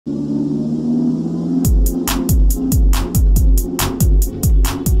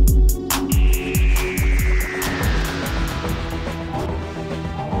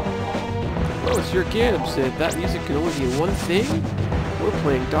YourGibs, and that music can only be one thing. We're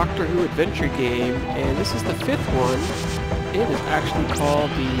playing Doctor Who Adventure Game, and this is the 5th one. It is actually called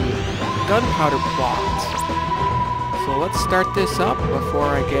the Gunpowder Plot. So let's start this up before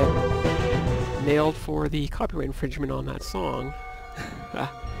I get nailed for the copyright infringement on that song.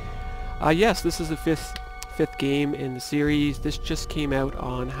 Yes, this is the fifth game in the series. This just came out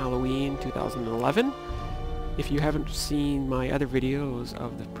on Halloween 2011. If you haven't seen my other videos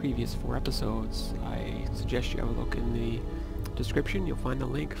of the previous 4 episodes, I suggest you have a look in the description. You'll find the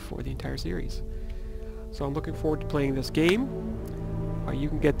link for the entire series. So I'm looking forward to playing this game. You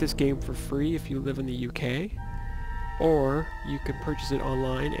can get this game for free if you live in the UK, or you can purchase it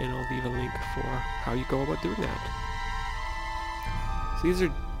online, and I'll leave a link for how you go about doing that. So these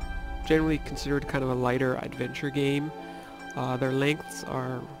are generally considered kind of a lighter adventure game. Their lengths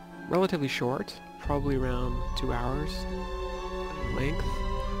are relatively short, probably around 2 hours in length,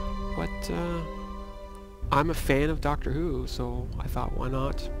 but I'm a fan of Doctor Who, so I thought, why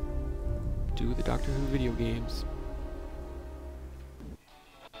not do the Doctor Who video games.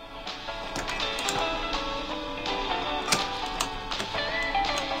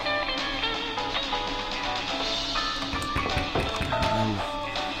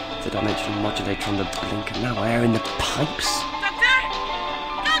 The dimensional modulator on the blink, and now air in the pipes.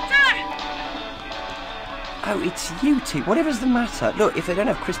 Oh, it's you two. Whatever's the matter? Look, if they don't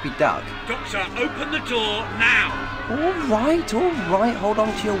have crispy duck... Doctor, open the door now! All right. Hold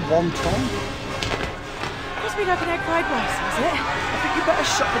on to your wonton. Crispy duck and egg fried rice, is it? I think you better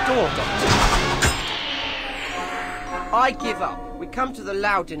shut the door, Doctor. I give up. We come to the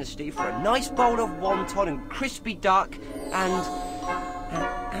Liao Dynasty for a nice bowl of wonton and crispy duck, and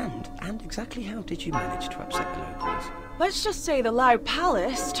exactly how did you manage to upset the locals? Let's just say the Liao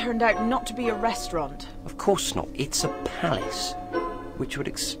Palace turned out not to be a restaurant. Of course not. It's a palace. Which would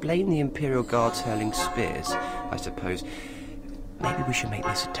explain the Imperial Guards hurling spears, I suppose. Maybe we should make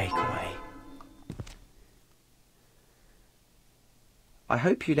this a takeaway. I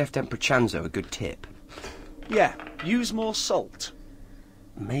hope you left Emperor Chanzo a good tip. Yeah, use more salt.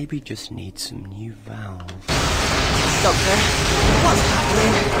 Maybe just need some new valves. Doctor, what's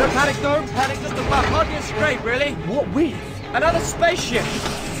happening? Don't panic, don't panic. Just a buck on your scrape, really. What with? Another spaceship.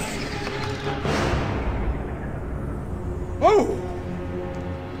 Oh!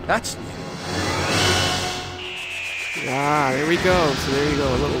 That's... there we go. So there you go.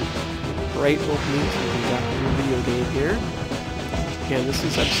 A little bright opening to the Doctor Who video game here. Again, this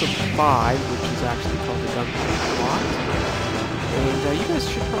is episode 5, which is actually called the Gunpowder Plot. And you guys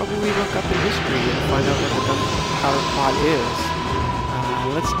should probably look up in history and find out what the Gunpowder Plot is.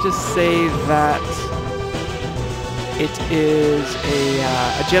 Let's just say that it is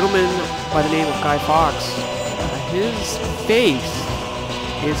a gentleman by the name of Guy Fawkes. His face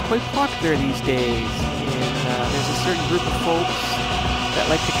is quite popular these days, and there's a certain group of folks that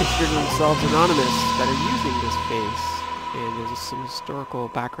like to consider themselves anonymous that are using this face, and there's some historical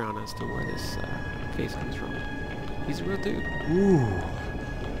background as to where this face comes from. He's a real dude. Ooh,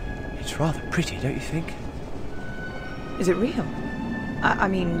 it's rather pretty, don't you think? Is it real? I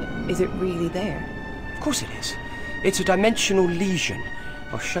mean, is it really there? Of course it is. It's a dimensional lesion.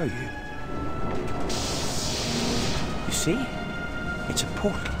 I'll show you. You see? It's a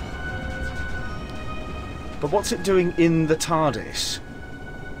portal. But what's it doing in the TARDIS?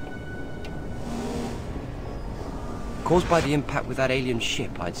 Caused by the impact with that alien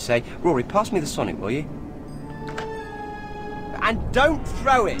ship, I'd say. Rory, pass me the Sonic, will you? And don't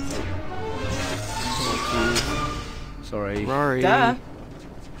throw it! Oh, sorry. Rory. Duh.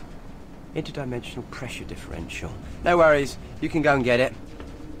 Interdimensional pressure differential. No worries, you can go and get it.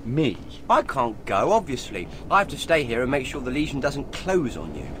 Me? I can't go, obviously. I have to stay here and make sure the lesion doesn't close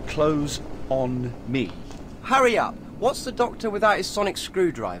on you. Close on me. Hurry up! What's the Doctor without his sonic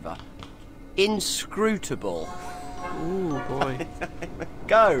screwdriver? Inscrutable. Ooh, boy.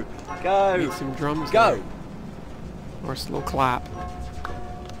 Go! Need some drums Go! there. Or a slow clap.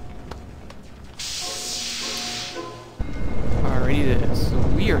 Alrighty then, so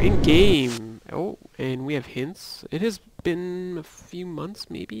we are in game. Oh, and we have hints. It has been a few months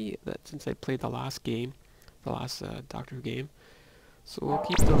maybe since I played the last game, the last Doctor Who game. So we'll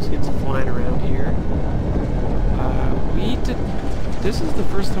keep those hints flying around here. This is the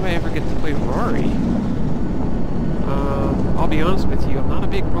first time I ever get to play Rory. I'll be honest with you, I'm not a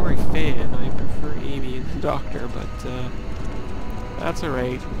big Rory fan. I prefer Amy and the Doctor, but that's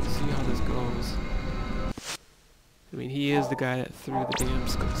alright. We'll see how this goes. I mean, he is the guy that threw the damn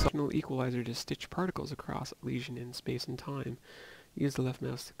signal equalizer to stitch particles across a lesion in space and time. Use the left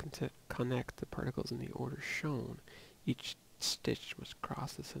mouse to connect the particles in the order shown. Each stitch must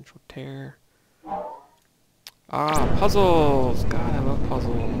cross the central tear. Ah, puzzles! God, I love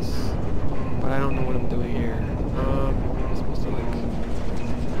puzzles. But I don't know what I'm doing here. I'm supposed to, like,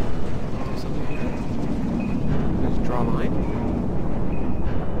 do something here? Just draw a line?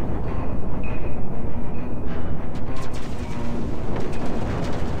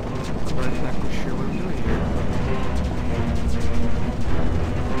 I'm not exactly sure what I'm doing here.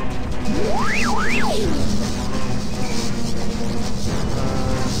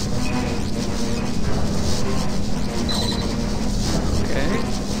 Okay.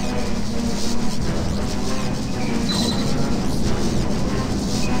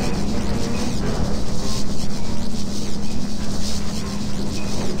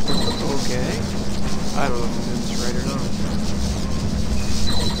 Okay. I don't know if I'm doing this right or not.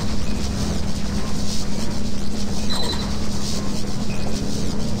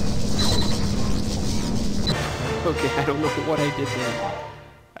 Okay, I don't know what I did there.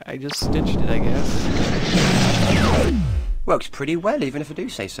 I just stitched it, I guess. Works pretty well, even if I do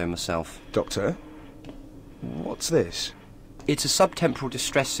say so myself. Doctor, what's this? It's a subtemporal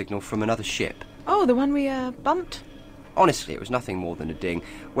distress signal from another ship. Oh, the one we, bumped? Honestly, it was nothing more than a ding.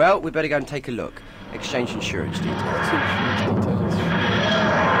 Well, we better go and take a look. Exchange insurance details.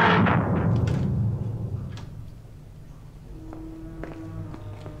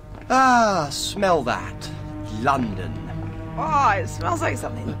 Ah, smell that. London. Oh, it smells like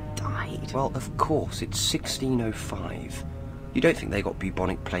something died. Well, of course, it's 1605. You don't think they got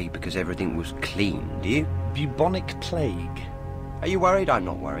bubonic plague because everything was clean, do you? Bubonic plague. Are you worried? I'm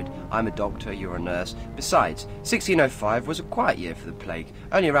not worried. I'm a doctor, you're a nurse. Besides, 1605 was a quiet year for the plague.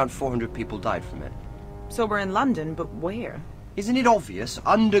 Only around 400 people died from it. So we're in London, but where? Isn't it obvious?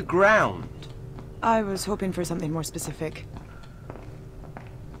 Underground. I was hoping for something more specific.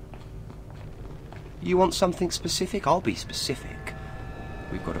 You want something specific? I'll be specific.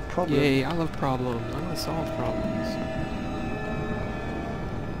 We've got a problem. Yay, I love problems. I want to solve problems.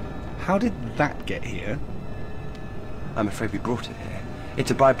 How did that get here? I'm afraid we brought it here.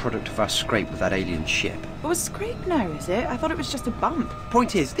 It's a byproduct of our scrape with that alien ship. Oh, a scrape now, is it? I thought it was just a bump.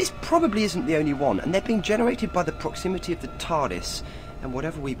 Point is, this probably isn't the only one, and they're being generated by the proximity of the TARDIS and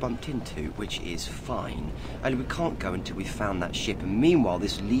whatever we bumped into, which is fine. And we can't go until we've found that ship, and meanwhile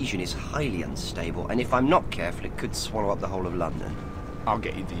this lesion is highly unstable, and if I'm not careful, it could swallow up the whole of London. I'll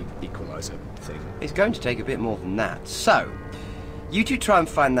get you the equalizer thing. It's going to take a bit more than that. So, you two try and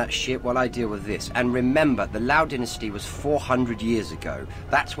find that ship while I deal with this. And remember, the Liao Dynasty was 400 years ago.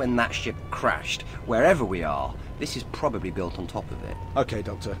 That's when that ship crashed. Wherever we are, this is probably built on top of it. Okay,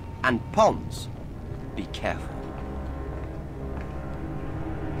 Doctor. And Pons, be careful.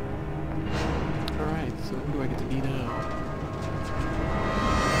 Alright, so who do I get to be now?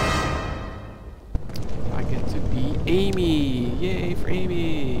 I get to be Amy! Yay for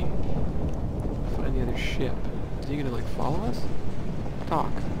Amy! Find the other ship. Is he gonna, like, follow us?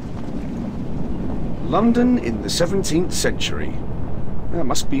 Talk. London in the 17th century. That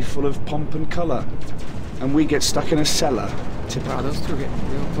must be full of pomp and colour. And we get stuck in a cellar. Wow, those two are getting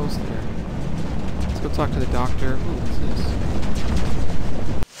real close there. Let's go talk to the doctor. Ooh, what's this?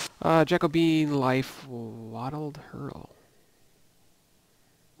 Jacobine Life Waddled Hurl.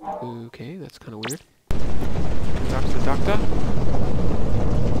 Okay, that's kind of weird. Talk to the doctor.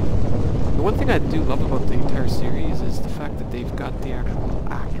 The one thing I do love about the entire series is the fact that they've got the actual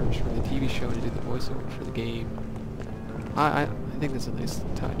actors from the TV show to do the voiceover for the game. I think that's a nice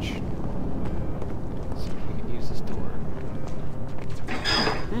touch. Let's see if we can use this door.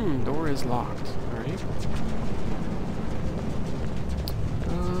 Door is locked. Alright.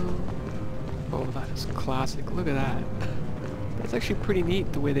 Oh, that is classic. Look at that. That's actually pretty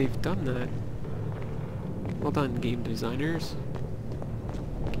neat the way they've done that. Well done, game designers.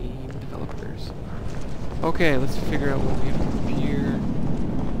 Game developers. Okay, let's figure out what we have to do here.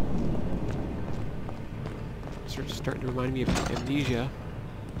 It's starting to remind me of Amnesia.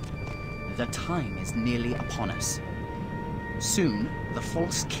 The time is nearly upon us. Soon, the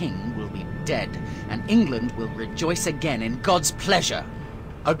false king will be dead, and England will rejoice again in God's pleasure.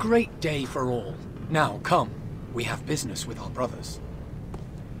 A great day for all. Now, come. We have business with our brothers.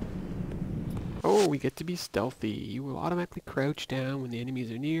 Oh, we get to be stealthy. You will automatically crouch down when the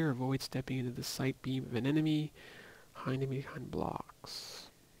enemies are near. Avoid stepping into the sight beam of an enemy. Hiding behind blocks.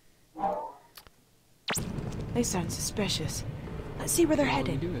 They sound suspicious. Let's see where they're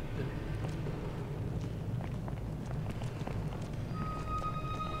heading. Do it then.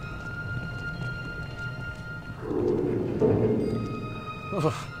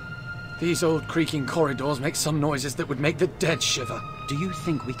 Ugh. These old creaking corridors make some noises that would make the dead shiver. Do you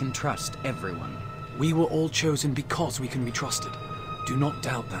think we can trust everyone? We were all chosen because we can be trusted. Do not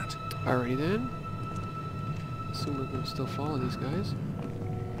doubt that. Alrighty then. Assume we're going to still follow these guys.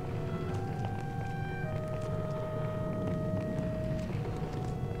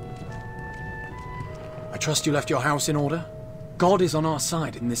 I trust you left your house in order? God is on our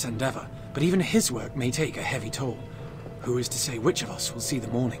side in this endeavor, but even his work may take a heavy toll. Who is to say which of us will see the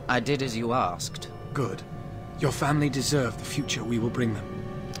morning? I did as you asked. Good. Your family deserve the future we will bring them.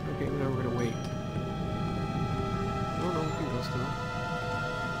 Okay, now we're going to wait. Oh no, we can go still.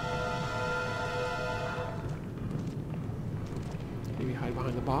 Maybe hide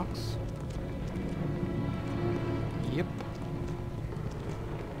behind the box. Yep.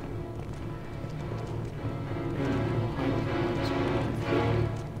 And we'll hide behind this one.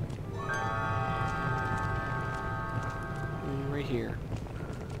 And right here.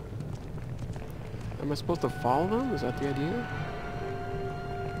 Am I supposed to follow them? Is that the idea?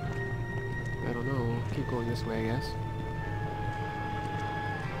 I don't know. We'll keep going this way, I guess.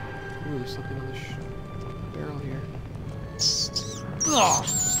 Ooh, there's something on the barrel here. Ugh!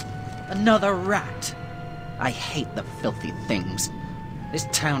 Another rat! I hate the filthy things. This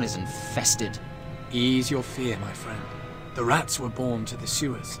town is infested. Ease your fear, my friend. The rats were born to the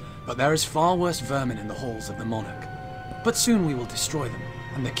sewers, but there is far worse vermin in the halls of the monarch. But soon we will destroy them,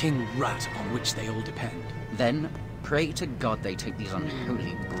 and the king rat on which they all depend. Then, pray to God they take these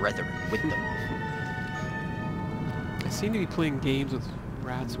unholy brethren with them. I seem to be playing games with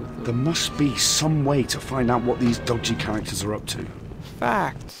rats with them. There must be some way to find out what these dodgy characters are up to.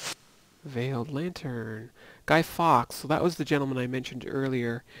 Fact! Veiled Lantern. Guy Fawkes. So that was the gentleman I mentioned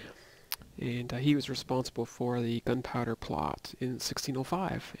earlier. And he was responsible for the Gunpowder Plot in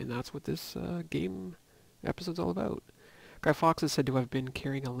 1605. And that's what this game episode's all about. Guy Fawkes is said to have been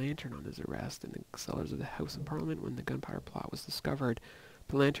carrying a lantern on his arrest in the cellars of the House of Parliament when the Gunpowder Plot was discovered.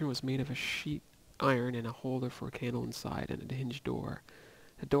 The lantern was made of a sheet iron and a holder for a candle inside and a hinged door.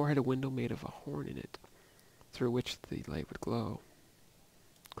 The door had a window made of a horn in it, through which the light would glow.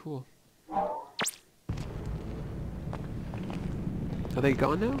 Cool. Are they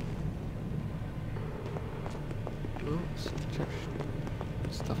gone now? Well, let's check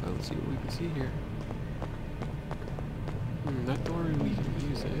stuff out and see what we can see here. That door, we can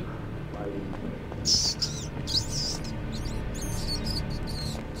use it.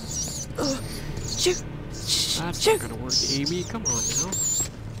 Shoot! That's not gonna work, Amy. Come on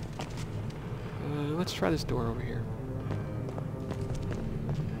now. Let's try this door over here.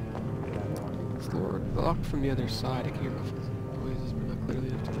 It's locked from the other side. I can hear noises, but not clearly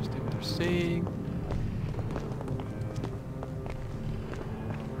enough to understand what they're saying.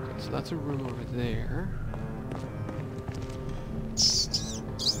 Okay, so that's a room over there.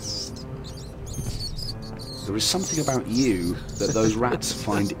 There is something about you that those rats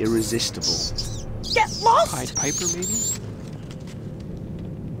find irresistible. Get lost! Pied Piper, maybe?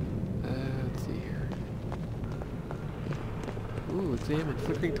 Let's see here. Ooh, examine.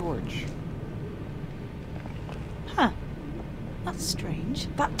 Flickering torch. Huh. That's strange.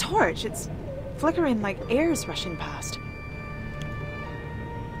 That torch, it's flickering like air's rushing past.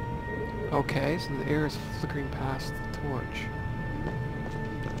 Okay, so the air is flickering past the torch.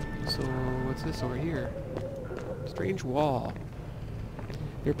 So, what's this over here? Strange wall.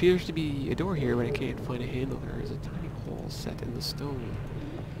 There appears to be a door here, but I can't find a handle. There is a tiny hole set in the stone.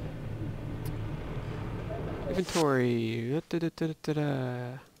 Inventory. I don't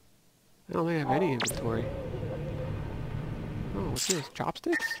think I have any inventory. Oh, what's this?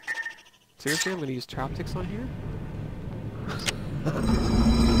 Chopsticks? Seriously, I'm gonna use chopsticks on here?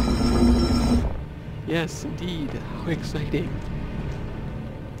 Yes, indeed. How exciting.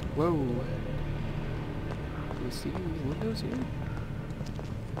 Whoa. Can you see these windows here?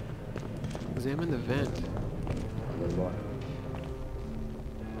 Examine the vent.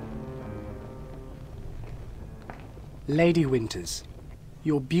 Lady Winters,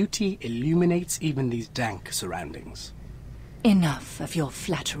 your beauty illuminates even these dank surroundings. Enough of your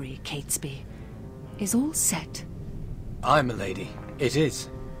flattery, Catesby. Is all set? Aye, milady, it is.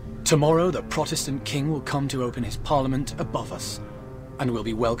 Tomorrow the Protestant king will come to open his parliament above us, and will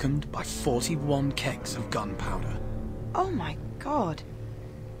be welcomed by 41 kegs of gunpowder. Oh my god.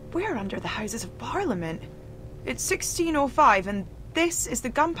 We're under the Houses of Parliament. It's 1605 and this is the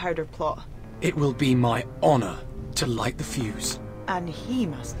Gunpowder Plot. It will be my honor to light the fuse. And he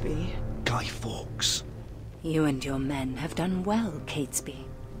must be Guy Fawkes. You and your men have done well, Catesby.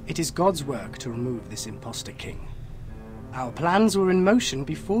 It is God's work to remove this imposter king. Our plans were in motion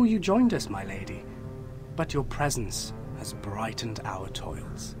before you joined us, my lady. But your presence has brightened our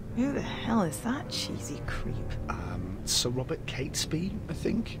toils. Who the hell is that cheesy creep? Sir Robert Catesby, I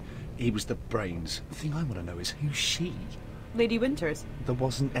think. He was the brains. The thing I want to know is who's she? Lady Winters. There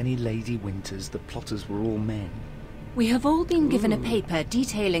wasn't any Lady Winters. The plotters were all men. We have all been given a paper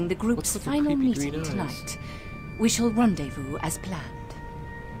detailing the group's What's with the final creepy meeting green eyes? tonight. We shall rendezvous as planned.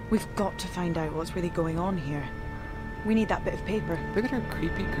 We've got to find out what's really going on here. We need that bit of paper. Look at her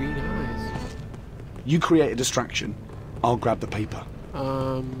creepy green eyes. You create a distraction. I'll grab the paper.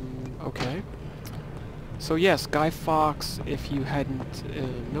 Okay. So yes, Guy Fawkes, if you hadn't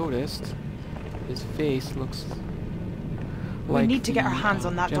noticed, his face looks like need to get our the, hands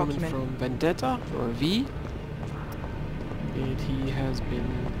on that gentleman document. from Vendetta, or V. And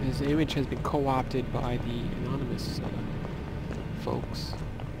his image has been co-opted by the anonymous folks.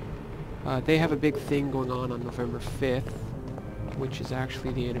 They have a big thing going on November 5th, which is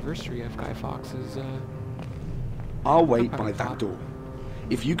actually the anniversary of Guy Fawkes's I'll wait Gunpowder by that Plot. door.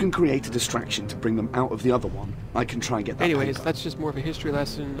 If you can create a distraction to bring them out of the other one, I can try and get that Anyways, paper. that's just more of a history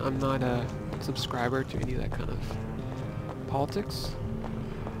lesson. I'm not a subscriber to any of that kind of politics.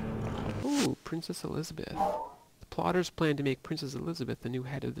 Ooh, Princess Elizabeth. The plotters plan to make Princess Elizabeth the new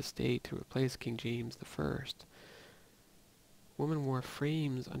head of the state to replace King James I. Women wore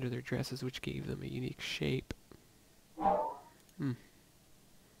frames under their dresses which gave them a unique shape.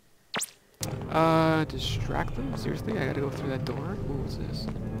 Distract them? Seriously? I gotta go through that door? Ooh, what's this?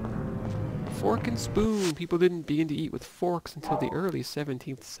 Fork and spoon! People didn't begin to eat with forks until the early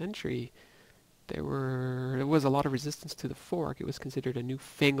 17th century. There was a lot of resistance to the fork. It was considered a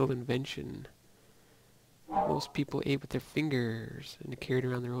newfangled invention. Most people ate with their fingers and carried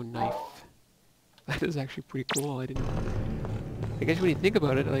around their own knife. That is actually pretty cool. I didn't know. I guess when you think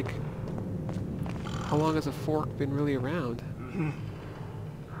about it, like, how long has a fork been really around?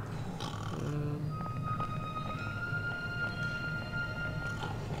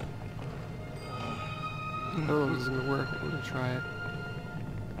 I don't know if this is going to work, but we're going to try it.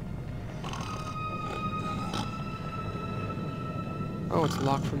 Oh, it's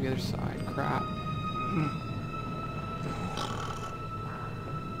locked from the other side. Crap.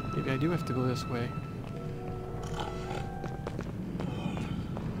 Maybe I do have to go this way.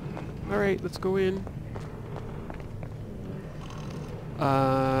 Alright, let's go in.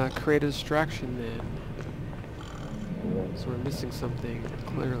 Create a distraction then. So we're missing something,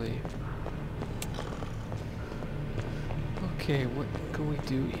 clearly. Okay, what can we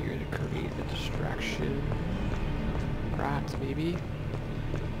do here to create a distraction? Perhaps, maybe?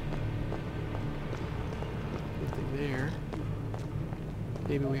 Nothing there.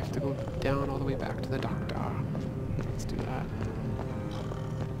 Maybe we have to go down all the way back to the doctor. Let's do that.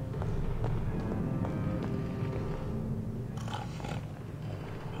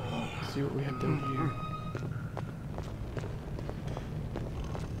 Let's see what we have down here.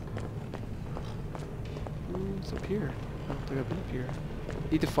 It's up here. I don't think I've been up here.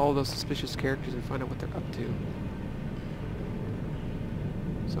 Need to follow those suspicious characters and find out what they're up to.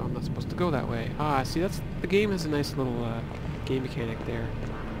 So I'm not supposed to go that way. Ah, see, that's the game has a nice little game mechanic there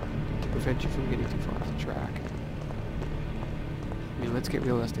to prevent you from getting too far off the track. I mean, let's get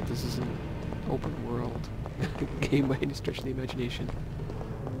realistic. This isn't an open world game by any stretch of the imagination.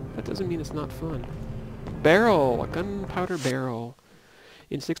 That doesn't mean it's not fun. Barrel! A gunpowder barrel.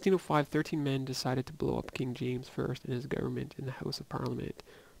 In 1605, 13 men decided to blow up King James I and his government in the House of Parliament.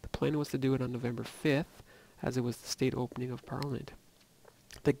 The plan was to do it on November 5th, as it was the state opening of Parliament.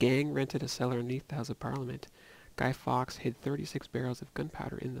 The gang rented a cellar underneath the House of Parliament. Guy Fawkes hid 36 barrels of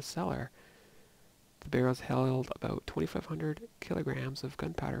gunpowder in the cellar. The barrels held about 2,500 kilograms of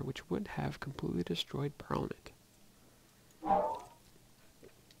gunpowder, which would have completely destroyed Parliament.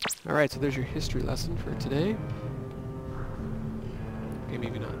 Alright, so there's your history lesson for today. Okay,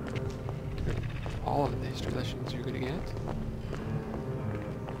 maybe not all of the history lessons you're going to get.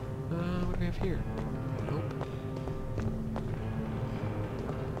 What do we have here? Nope.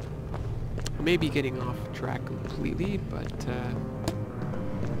 I may be getting off track completely, but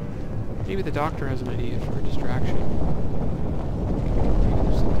maybe the doctor has an idea for a distraction. Maybe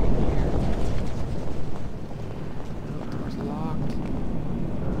there's something here. No, the door's locked.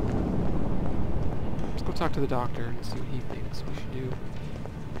 Let's go talk to the doctor and see what he thinks we should do.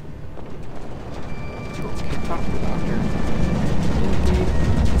 Okay, talk to the doctor.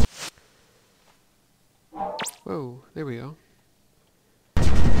 Whoa, there we go.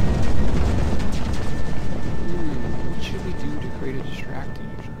 What should we do to create a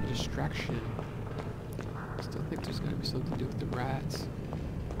distraction? I still think there's gotta be something to do with the rats.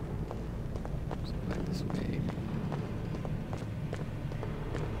 Let's go back this way.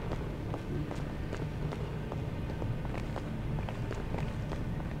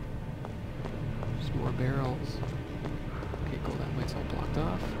 There's more barrels. Okay, cool, that light's all blocked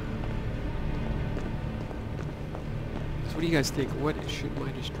off. So What do you guys think? What should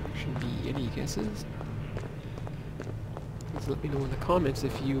my distraction be? Any guesses? Please let me know in the comments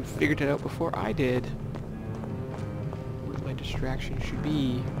if you figured it out before I did. What my distraction should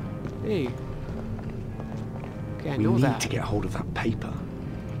be. Hey. Okay, I know we that. need to get hold of that paper.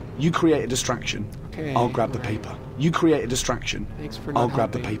 You create a distraction. Okay, I'll grab the alright. paper. You create a distraction. Thanks for not I'll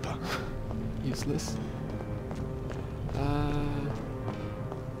grab the helping. paper. Useless.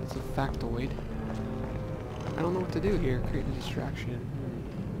 That's a factoid. I don't know what to do here. Create a distraction.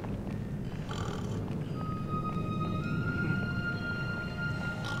 I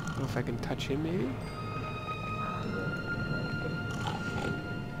don't know if I can touch him, maybe?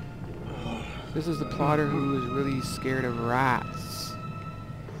 This is the plotter who is really scared of rats.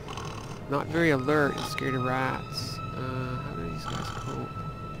 Not very alert and scared of rats. How do these guys cope?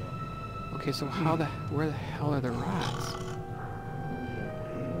 Okay, so where the hell are the rats?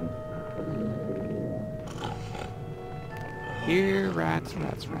 Here, rats.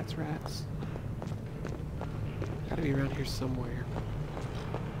 Gotta be around here somewhere.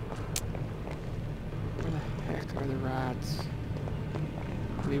 Where the heck are the rats?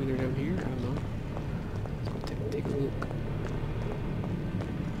 Maybe they're down here? I don't know. Let's go take a look.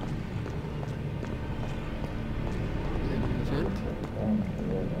 Is that an event?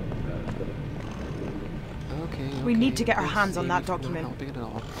 Okay. We need to get our Thanks, hands on that Amy, for document. Not helping at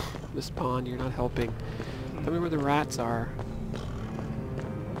all. Miss Pond, you're not helping. Tell me where the rats are.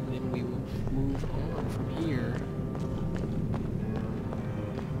 And then we will move on from here.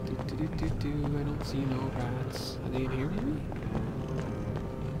 I don't see no rats. Are they in here maybe?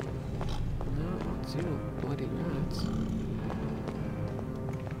 No, I don't see no bloody rats.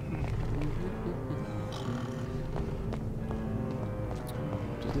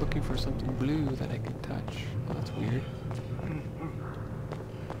 Just looking for something blue that I can touch. Oh, that's weird.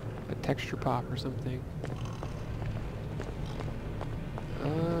 A texture pop or something.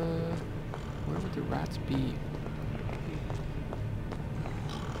 Where would the rats be?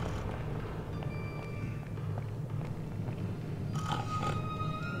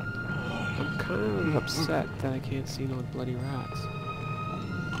 I'm kind of upset that I can't see no bloody rats.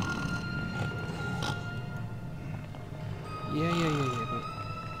 Yeah, but...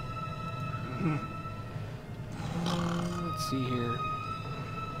 let's see here.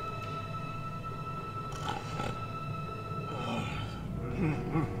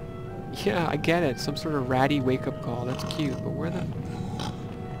 Yeah, I get it. Some sort of ratty wake-up call. That's cute. But where the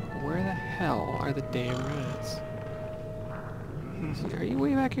hell are the damn rats? See, are you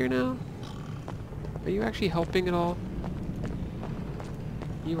way back here now? Are you actually helping at all?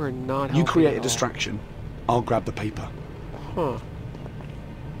 You are not helping. You create at a all. distraction. I'll grab the paper. Huh.